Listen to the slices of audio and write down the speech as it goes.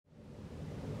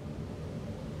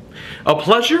A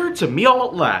pleasure to meet all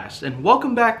at last, and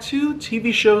welcome back to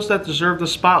TV shows that deserve the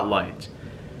spotlight.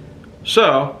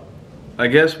 So, I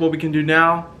guess what we can do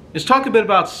now is talk a bit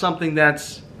about something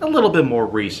that's a little bit more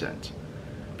recent.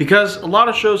 Because a lot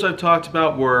of shows I've talked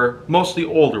about were mostly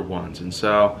older ones, and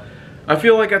so I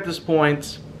feel like at this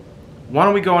point, why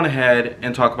don't we go on ahead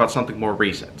and talk about something more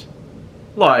recent?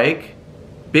 Like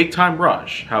Big Time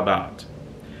Rush, how about?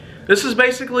 This is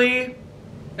basically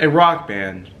a rock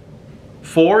band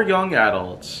for young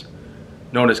adults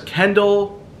known as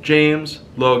Kendall, James,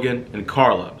 Logan, and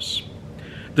Carlos.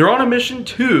 They're on a mission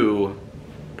to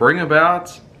bring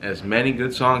about as many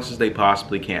good songs as they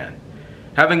possibly can,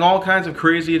 having all kinds of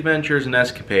crazy adventures and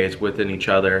escapades within each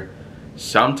other,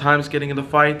 sometimes getting into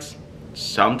fights,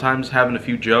 sometimes having a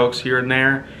few jokes here and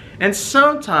there, and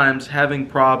sometimes having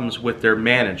problems with their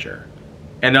manager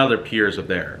and other peers of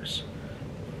theirs.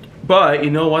 But you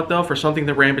know what though, for something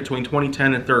that ran between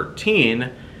 2010 and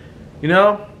 13, you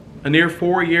know, a near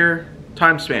 4-year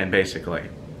time span basically.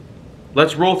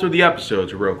 Let's roll through the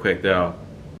episodes real quick though.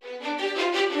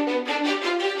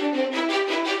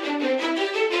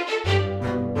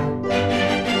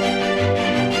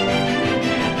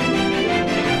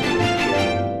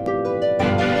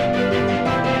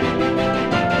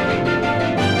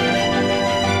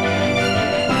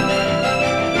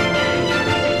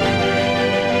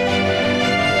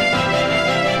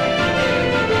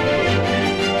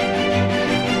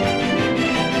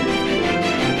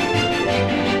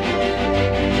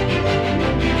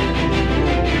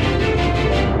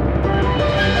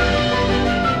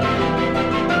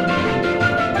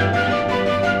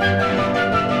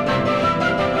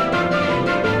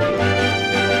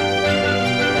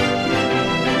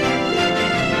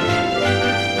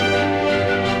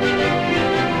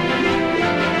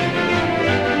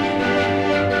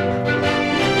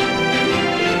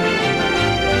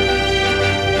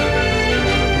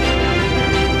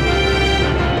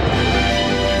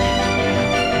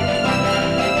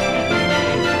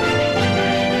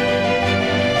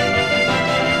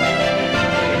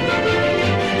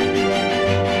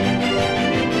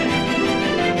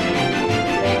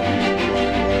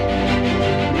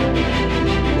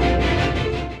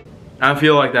 I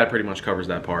feel like that pretty much covers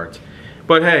that part.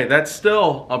 But hey, that's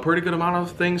still a pretty good amount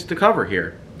of things to cover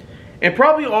here. It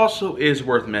probably also is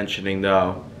worth mentioning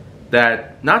though,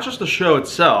 that not just the show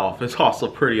itself is also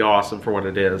pretty awesome for what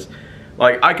it is.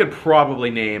 Like, I could probably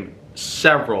name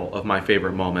several of my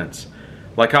favorite moments.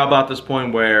 Like, how about this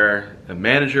point where the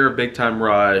manager of Big Time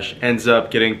Rush ends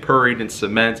up getting buried in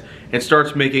cement and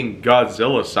starts making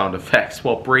Godzilla sound effects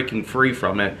while breaking free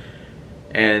from it.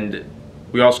 And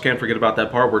we also can't forget about that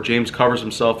part where James covers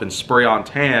himself in spray-on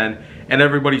tan and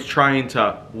everybody's trying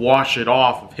to wash it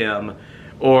off of him.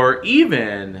 Or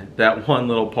even that one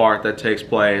little part that takes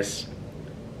place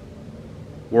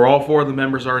where all 4 of the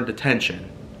members are in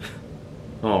detention.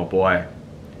 Oh boy.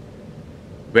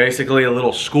 Basically a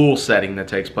little school setting that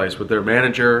takes place with their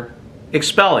manager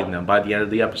expelling them by the end of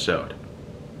the episode.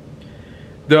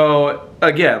 Though,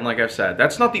 again, like I've said,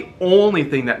 that's not the only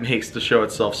thing that makes the show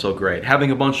itself so great.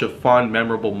 Having a bunch of fun,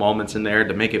 memorable moments in there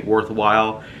to make it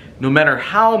worthwhile, no matter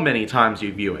how many times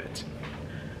you view it.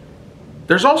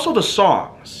 There's also the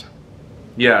songs.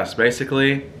 Yes,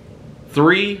 basically,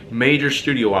 3 major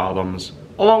studio albums,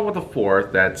 along with a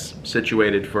 4th that's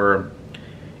situated for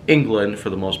England for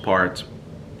the most part.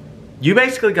 You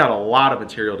basically got a lot of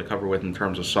material to cover with in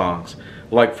terms of songs.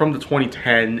 Like from the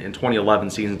 2010 and 2011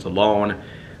 seasons alone,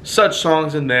 such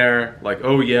songs in there like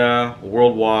Oh Yeah,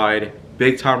 Worldwide,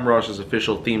 Big Time Rush's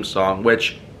official theme song,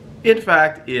 which in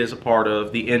fact is a part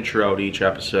of the intro to each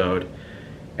episode.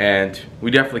 And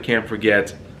we definitely can't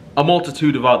forget a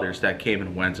multitude of others that came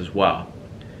and went as well.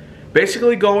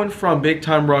 Basically going from Big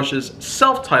Time Rush's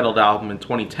self-titled album in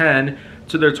 2010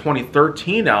 to their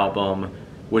 2013 album,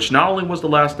 which not only was the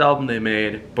last album they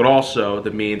made, but also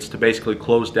the means to basically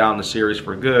close down the series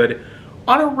for good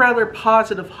on a rather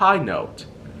positive high note,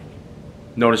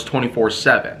 known as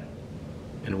 24/7.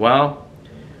 And well,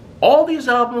 all these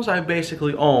albums I've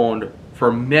basically owned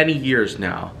for many years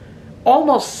now,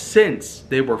 almost since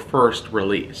they were first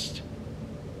released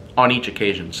on each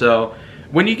occasion. So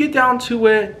when you get down to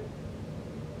it,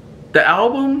 the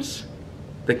albums,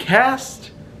 the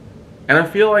cast, and I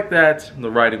feel like that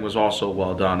the writing was also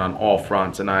well done on all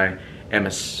fronts, and I am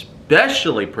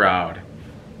especially proud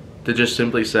to just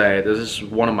simply say this is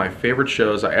one of my favorite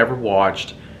shows I ever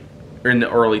watched in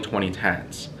the early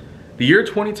 2010s. The year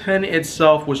 2010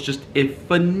 itself was just a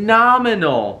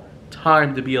phenomenal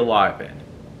time to be alive in.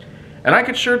 And I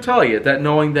can sure tell you that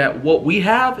knowing that what we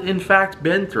have in fact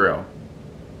been through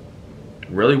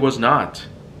really was not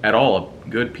at all a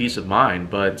good peace of mind,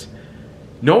 but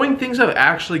Knowing things have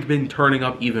actually been turning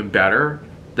up even better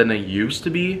than they used to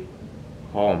be,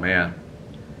 oh man.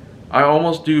 I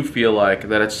almost do feel like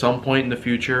that at some point in the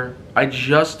future, I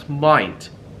just might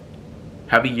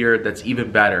have a year that's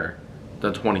even better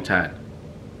than 2010.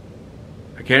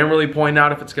 I can't really point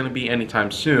out if it's going to be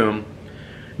anytime soon,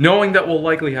 knowing that we'll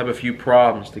likely have a few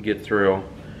problems to get through.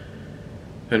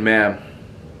 And man,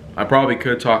 I probably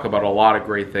could talk about a lot of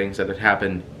great things that had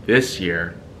happened this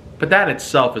year, but that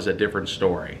itself is a different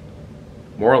story.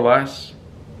 More or less,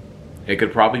 it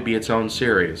could probably be its own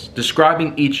series,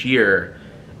 describing each year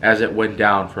as it went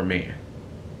down for me.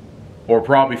 Or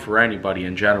probably for anybody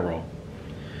in general.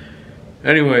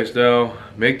 Anyways though,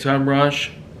 Big Time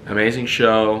Rush, amazing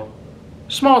show.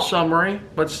 Small summary,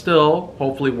 but still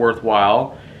hopefully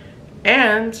worthwhile.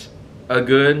 And a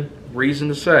good reason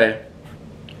to say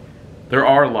there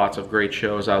are lots of great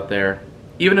shows out there,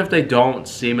 even if they don't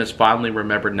seem as fondly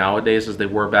remembered nowadays as they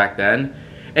were back then.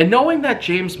 And knowing that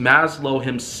James Maslow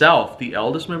himself, the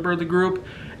eldest member of the group,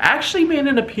 actually made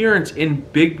an appearance in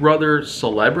Big Brother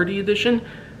Celebrity Edition,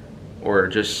 or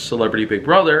just Celebrity Big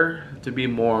Brother to be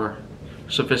more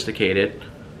sophisticated.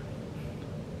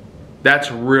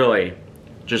 That's really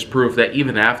just proof that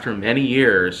even after many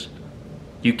years,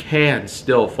 you can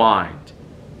still find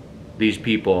these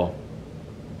people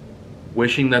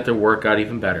wishing that their work got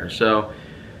even better. So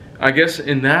I guess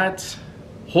in that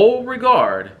whole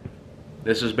regard,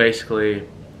 this is basically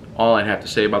all I'd have to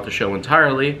say about the show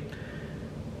entirely.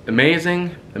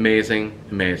 Amazing, amazing,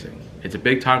 amazing. It's a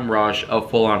big time rush of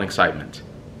full-on excitement.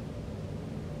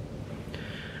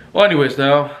 Well, anyways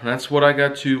though, that's what I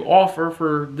got to offer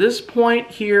for this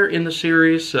point here in the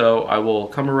series, so I will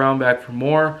come around back for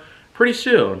more pretty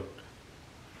soon.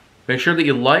 Make sure that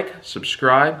you like,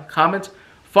 subscribe, comment,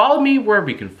 follow me wherever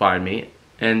you can find me,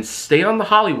 and stay on the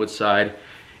Hollywood side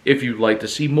if you'd like to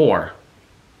see more